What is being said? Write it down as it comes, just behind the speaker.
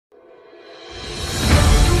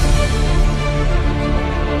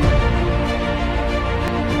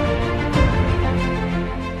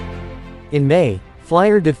In May,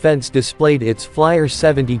 Flyer Defense displayed its Flyer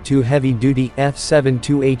 72 heavy-duty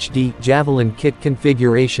F72-HD Javelin kit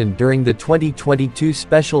configuration during the 2022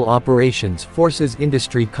 Special Operations Forces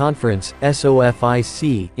Industry Conference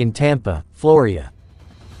 (SOFIC) in Tampa, Floria.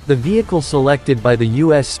 The vehicle selected by the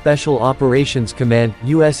U.S. Special Operations Command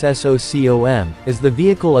 (USSOCOM) is the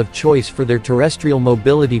vehicle of choice for their Terrestrial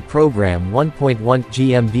Mobility Program 1.1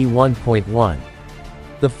 GMV 1.1.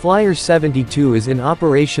 The Flyer 72 is in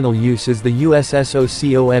operational use as the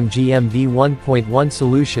USSOCOM GMV 1.1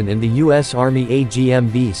 solution and the U.S. Army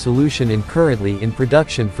A-GMV solution and currently in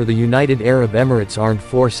production for the United Arab Emirates Armed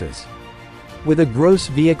Forces. With a gross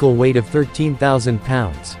vehicle weight of 13,000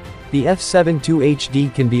 pounds, the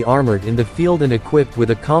F72-HD can be armored in the field and equipped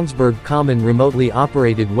with a Kongsberg Common Remotely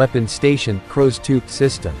Operated Weapon Station (CROS-2)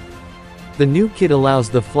 system. The new kit allows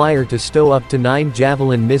the Flyer to stow up to 9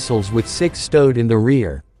 Javelin missiles with 6 stowed in the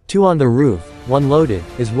rear, 2 on the roof, 1 loaded,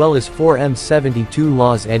 as well as 4 M72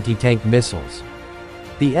 LAWs anti-tank missiles.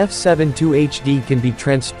 The F72-HD can be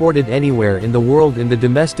transported anywhere in the world in the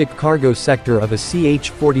domestic cargo sector of a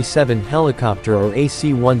CH-47 helicopter or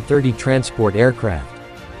AC-130 transport aircraft.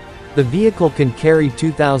 The vehicle can carry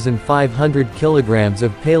 2,500 kilograms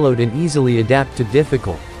of payload and easily adapt to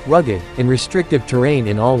difficult, rugged, and restrictive terrain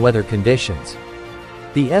in all weather conditions.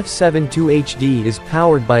 The F72-HD is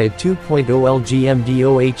powered by a 2.0 L-GMV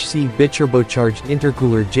OHC biturbocharged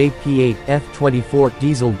intercooler JP8 F24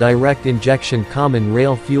 diesel direct injection common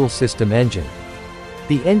rail fuel system engine.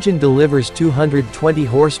 The engine delivers 220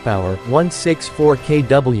 horsepower, 164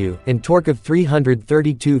 kW, and torque of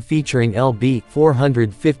 332 featuring lb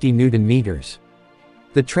 450 Nm.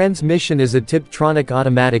 The transmission is a Tiptronic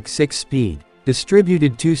automatic 6-speed,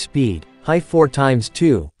 distributed 2-speed, high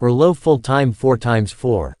 4x2, or low full-time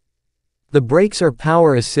 4x4. The brakes are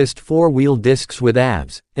power assist 4-wheel discs with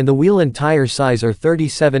ABS, and the wheel and tire size are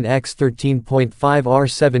 37x 13.5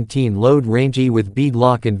 R17 load range E with bead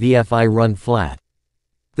lock and VFI run flat.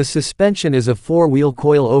 The suspension is a 4-wheel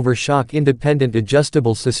coil-over shock independent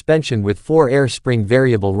adjustable suspension with 4 air spring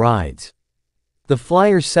variable rides. The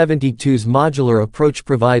Flyer 72's modular approach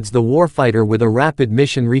provides the warfighter with a rapid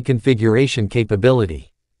mission reconfiguration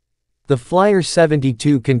capability. The Flyer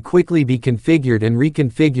 72 can quickly be configured and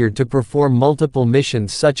reconfigured to perform multiple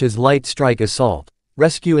missions such as light strike assault,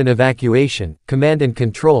 rescue and evacuation, command and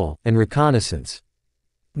control, and reconnaissance.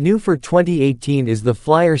 New for 2018 is the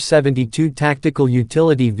Flyer 72 Tactical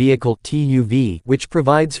Utility Vehicle (TUV), which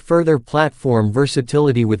provides further platform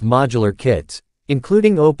versatility with modular kits,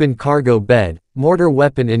 including open cargo bed, mortar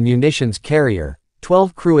weapon and munitions carrier,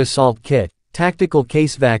 12 crew assault kit, tactical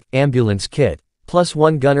casevac, ambulance kit, plus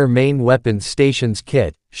 1 gunner main weapons stations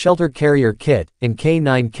kit, shelter carrier kit, and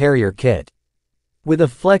K9 carrier kit. With a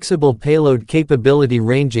flexible payload capability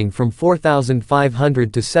ranging from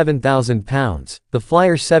 4,500 to 7,000 pounds, the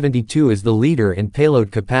Flyer 72 is the leader in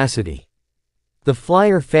payload capacity. The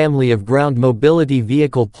Flyer family of ground mobility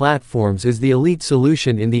vehicle platforms is the elite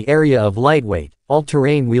solution in the area of lightweight,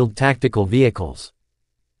 all-terrain wheeled tactical vehicles.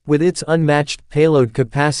 With its unmatched payload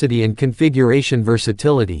capacity and configuration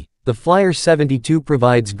versatility, the Flyer 72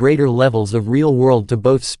 provides greater levels of real-world to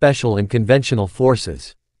both special and conventional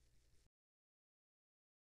forces.